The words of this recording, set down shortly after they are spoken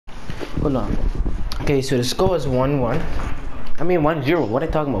Hold on. Okay, so the score is 1-1. I mean 1-0. What are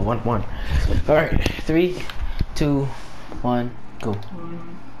you talking about? 1-1. All right. 3, 2, 1, go.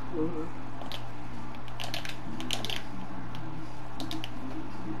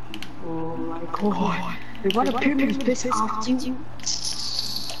 Oh my god. What a pyramid piss off you.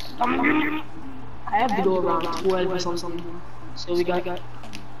 I have to go around 12 or something. So we got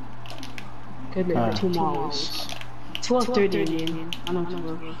good like 2 miles. 12:30. I know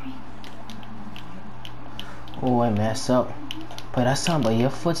tomorrow. Oh, I messed up. But that sound, but your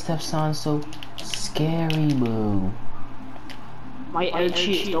footsteps sound so scary, bro. My edge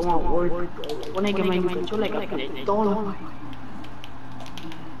sheets don't want work. When I get my control, like I put it down.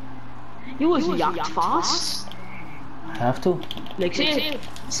 You was yacht fast. I have to. Like say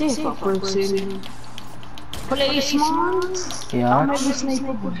if a person play smart. Yeah. I'm every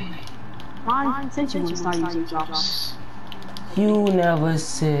sniper boy. Man, since you won't start using drops. You never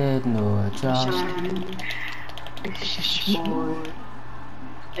said no, Josh.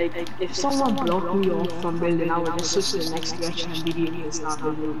 Like, if someone blocked me off from building, I would just switch to the next direction and be able to start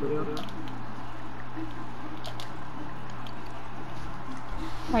building, bro.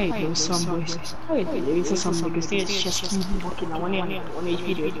 I know some boys. I know there is some niggas they just keep walking on one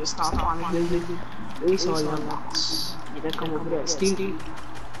HP they just start on building. We saw them once. You don't come over there still.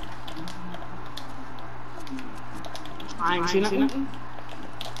 I ain't seen nothing.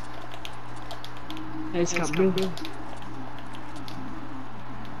 Let's come build.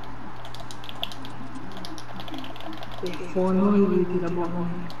 They fall all the way to the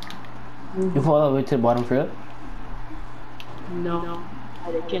bottom. You fall all the way to the bottom for it? No.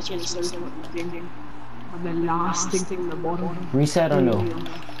 I didn't catch any something. On the last thing in the bottom. Reset or no?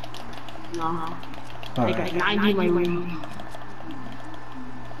 No. I got 90 my way.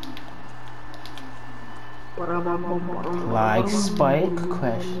 Like spike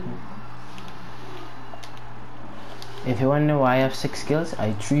question. If you wanna know why I have 6 kills,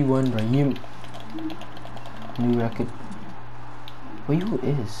 I 3-1 Rahim. New record. Where you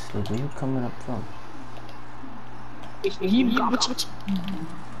is? Like where you coming up from? Rahim got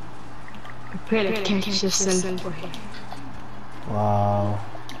prepare to catch yourself. Wow.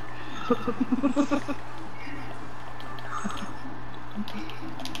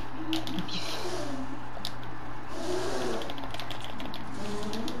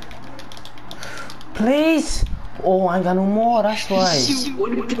 Please! Oh, I ain't got no more, that's why.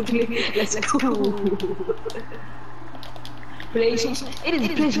 Let's go. Place. It is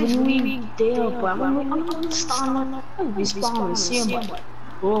a place when we there, but I'm standing on this spawn, see but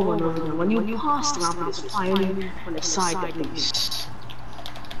over and over again. When you pass around this fire on the side at least.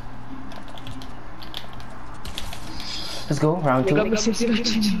 Let's go, round 2. I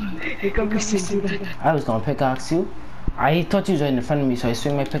was gonna pickaxe you. I thought you was right in front of me, so I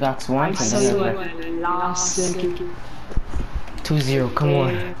swing my pickaxe once and then I last second. 2-0, come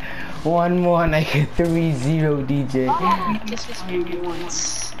on. One more and I get 3-0, DJ. Just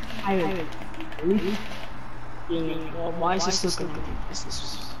once. I will. Why is it still connected? This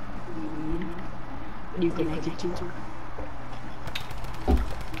is. You connected to.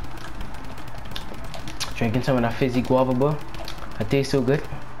 Drinking some of that fizzy guava, bro. That tastes so good.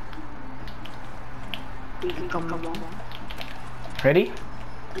 Come on. Ready?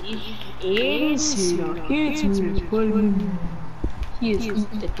 It's me. He is eat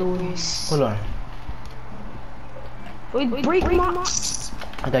the doors. Hold on. Wait, break my.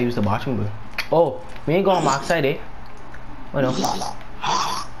 I thought you was the bathroom, bro. Oh, we ain't going back side, eh? Oh no.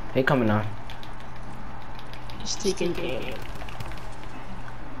 They coming on. Just taking care.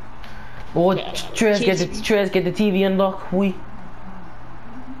 Oh, Trez, get the TV unlocked. We.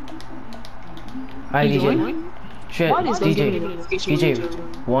 Hi, DJ. Trez, DJ.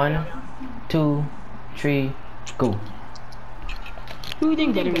 1, 2, 3, go. Who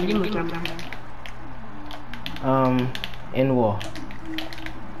think that in war.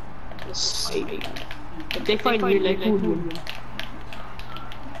 If they fight me like who would?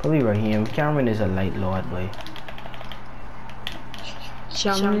 Probably Rahim. Cameron is a light lord, boy.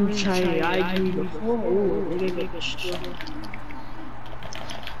 Cameron Chai, I agree before. Oh, they get a shit.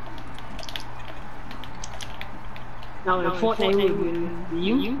 Now in Fortnite will be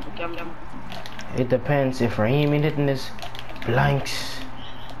you? It depends. If Rahim ain't hitting his blanks,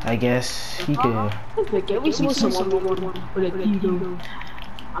 I guess he could. Okay, we saw someone with a Tigo.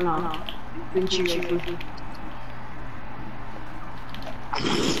 I know.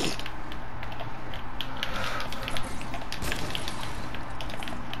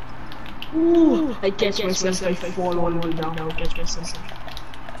 Ooh, I catch myself, I fall all the way down. I catch myself.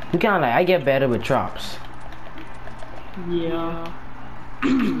 You can't like, I get better with drops. Yeah.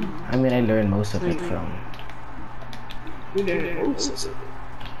 I mean, I learned most of it from. You learn most of it.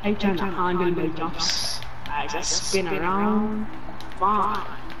 I try to handle my jumps. I just spin around. Fine.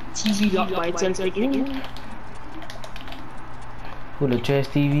 TV locked by itself again. Who the trash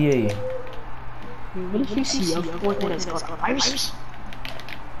TVA? What if you see a Fortnite has got a virus?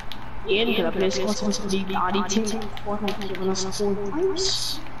 Yeah, because I play Scotland's League, the RD team, Fortnite giving us a full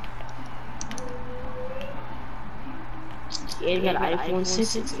virus. Yeah, you got an iPhone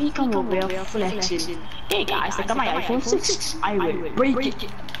 6. You come over here flexing. Hey guys, look at my iPhone 6. I will break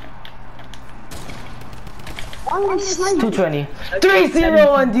it. 220. 3-0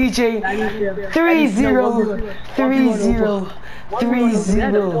 on DJ. 3-0. 3-0.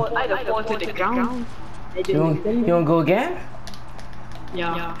 3-0. I fall to the ground. You wanna go again?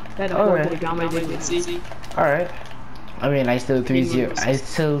 Yeah. Alright. I mean, I still 3-0. I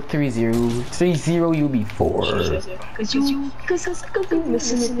still 3-0. 3-0, you'll be 4. Cause you're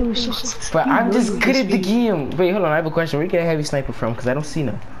missing the 2 shots. But I'm just good at the game. Wait, hold on. I have a question. Where you get a heavy sniper from? Cause I don't see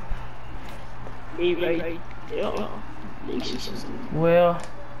none. Right. Yeah. Well,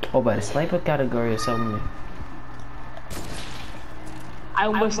 by the sniper category or something. I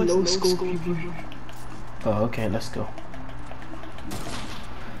almost no scope. Oh, okay. Let's go.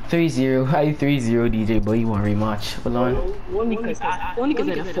 3-0. Hi, 3-0, DJ. Boy, you want rematch? Hold on. Only cause I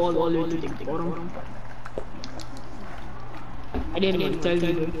fall all the way to the bottom. I didn't even tell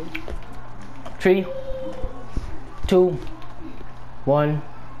you. 3, 2, 1,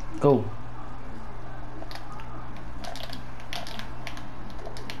 go.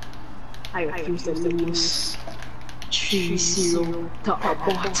 I refuse to lose. 3-0 to a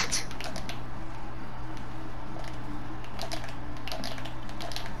bot.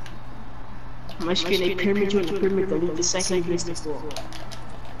 I'm just gonna pyramid you in the pyramid to leave the second place to go.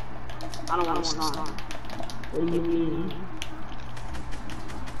 I don't want to start. What do you mean?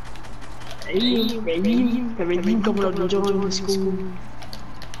 Redeem coming out and join the school.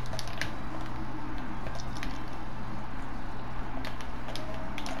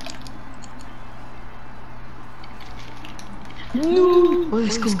 No!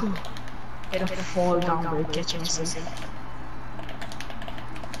 Let's go. It'll fall down by catching something.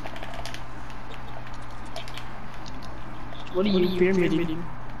 What are you pyramiding?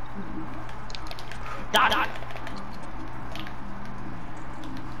 Dot.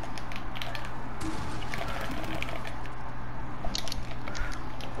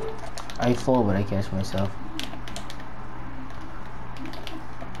 I fall, but I catch myself.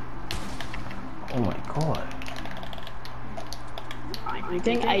 Oh my god. I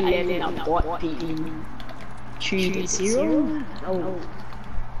think I left in a bot team. 3-0? Oh.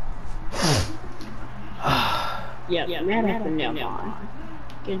 Yeah, that happened now.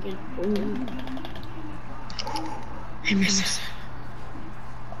 I miss it.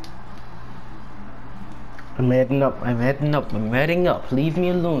 I'm heading up. Leave me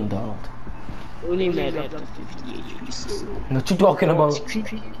alone, Donald. Only mad up to 50 HP. What you talking about?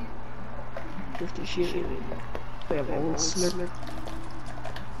 50 shit. We have all slurp.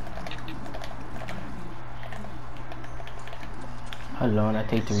 Hold on, I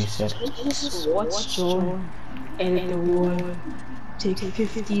take the reset. Just watch John edit the wall. Take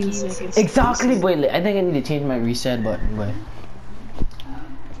 15 seconds. Exactly, wait, I think I need to change my reset button, but.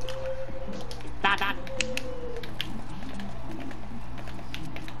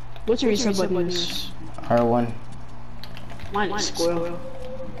 What's your reset button? R1. Mine is square.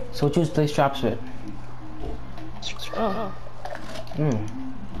 So choose place traps with. Oh.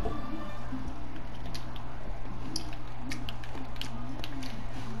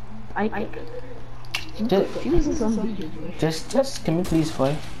 Just can you please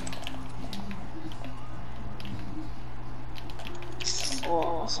fly?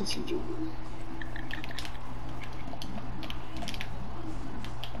 Oh, since you do.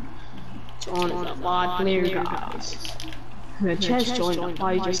 John is a bad player, guys. The chest joined the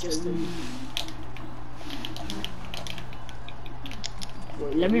fight just to leave.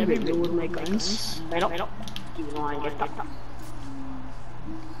 Wait, let me reload my guns. Right up. Even though I get that.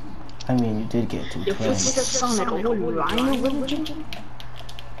 I mean, you did get 212. Your footsteps sound like a whole rhino village.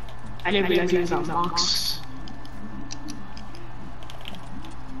 I didn't realize he was on box.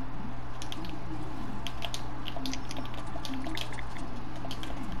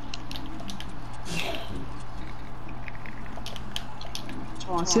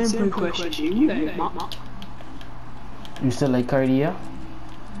 Oh, simple question. You like mama? You still like Cardia?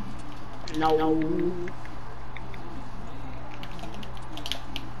 No.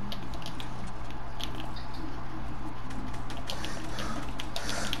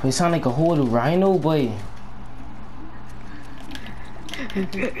 You sound like a whole rhino, boy. Oh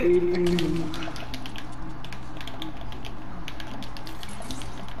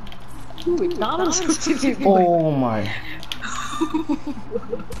my.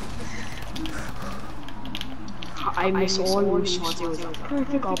 I miss all your shots. It was a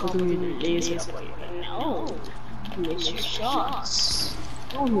perfect opportunity to laser for you. And no, you miss your shots.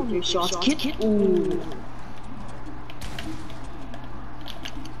 Don't hit your shots, kid. Ooh.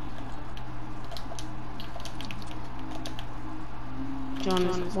 John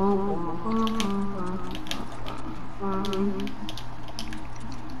is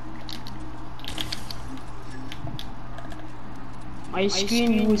my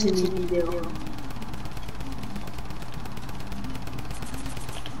screen wasn't even there.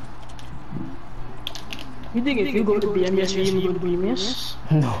 You think if you go to BMS, you even go to BMS?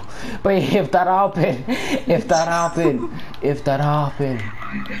 No, but if that happened,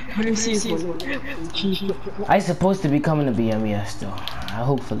 I supposed to be coming to BMES though.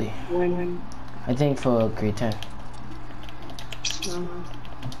 Hopefully. When? I think for grade 10.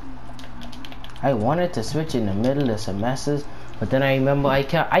 I wanted to switch in the middle of semesters, but then I remember I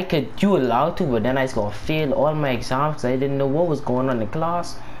could you allowed to, but then I was gonna fail all my exams because I didn't know what was going on in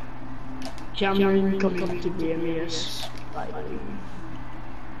class. Cameron coming to BMES.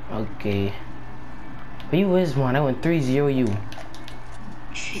 Okay. But you is one. I went 3-0 you.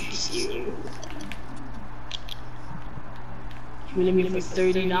 3-0. Willing me for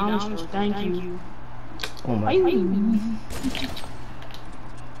 30 now, so thank you. Oh my.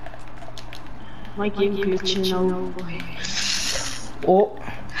 My game glitching now. Oh.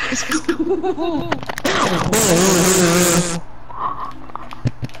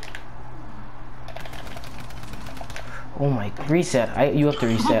 Oh my, reset. You have to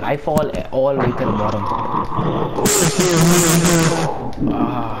reset. I fall all the way to the bottom.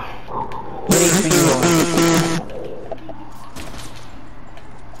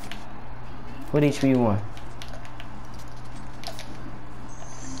 What HP you on?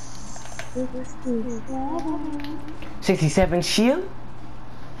 What HP you on? $67 shield?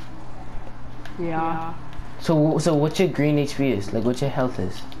 Yeah. So what your green HP is? Like what your health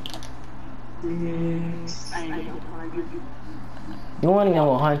is? You only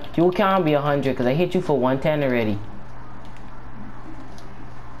know 100. You can't be 100 because I hit you for 110 already.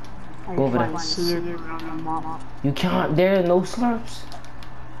 Go over there. You can't. There are no slurps.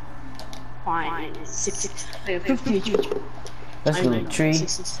 Fine. 50. Let's go. 3,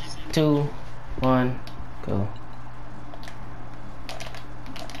 2, 1, go.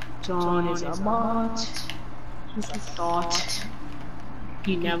 John is a bot. He's a thought.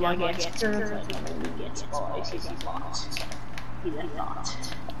 He never gets hurt. He gets boys. He's a bot. He's a thought.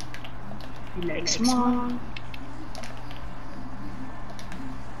 He likes mom.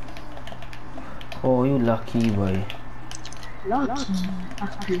 Oh, you lucky boy. Lucky.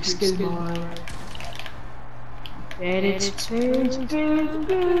 After your skill boy. It's good.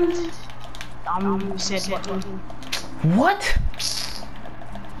 Set button. What?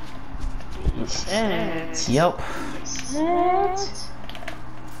 Set. Yup. Set.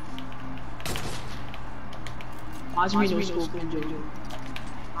 Watch me no scope in Jojo.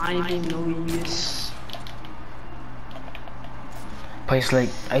 I didn't even know he is. But it's like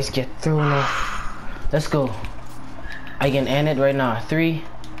I just get thrown off. Let's go. I can end it right now. 3,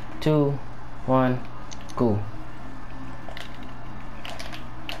 2, 1, go.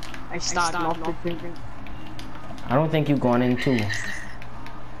 I started off different. I don't think you've gone in too.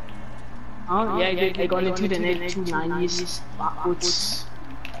 Oh yeah, I got into the net 290s backwards.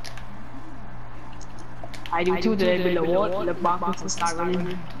 I do too the below wall, the backwards and start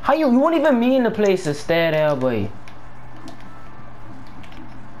running. How you won't even be in the place to stay there, boy.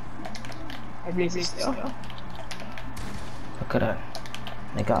 I place it still. Look at that.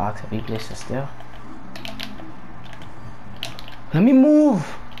 They got asked if he places still. Let me move.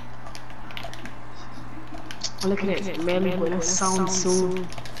 Oh, look at it, man, that sounds so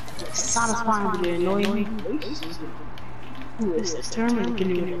satisfying but annoying. Who is this? Turn and kill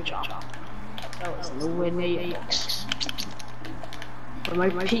you in your job. That was nowhere near your box. But my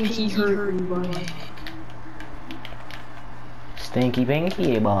pinky hurting, boy. Stinky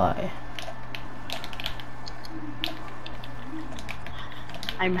pinky, boy.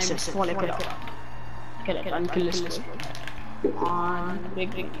 I'm just falling it up. Get it, unkill this boy. On,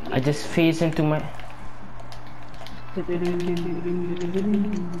 big. I just phased into my.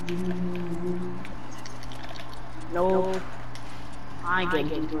 No. I get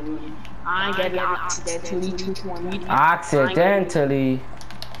 220. I get accidentally 220. Accidentally.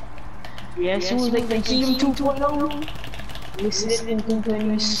 Yeah, as soon as they see him 2.0, you sit in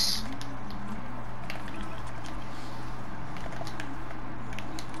 220s.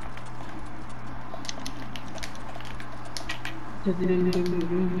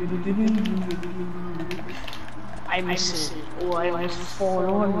 I miss it. Oh, I almost fall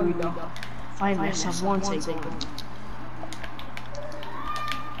on me though. Find myself once again.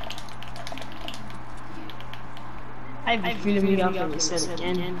 I have a feeling we have to reset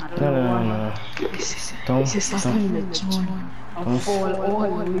again. I don't know why. It's just happening in the joint. I'll fall all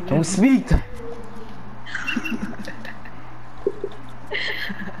the way. Don't speak.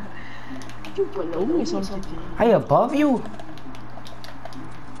 You below me something. I above you.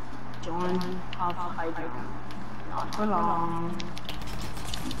 John, half hydro. Not for long.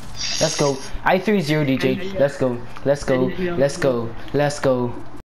 Let's go. I 3-0 DJ. Let's go. Let's go. Let's go. Let's go.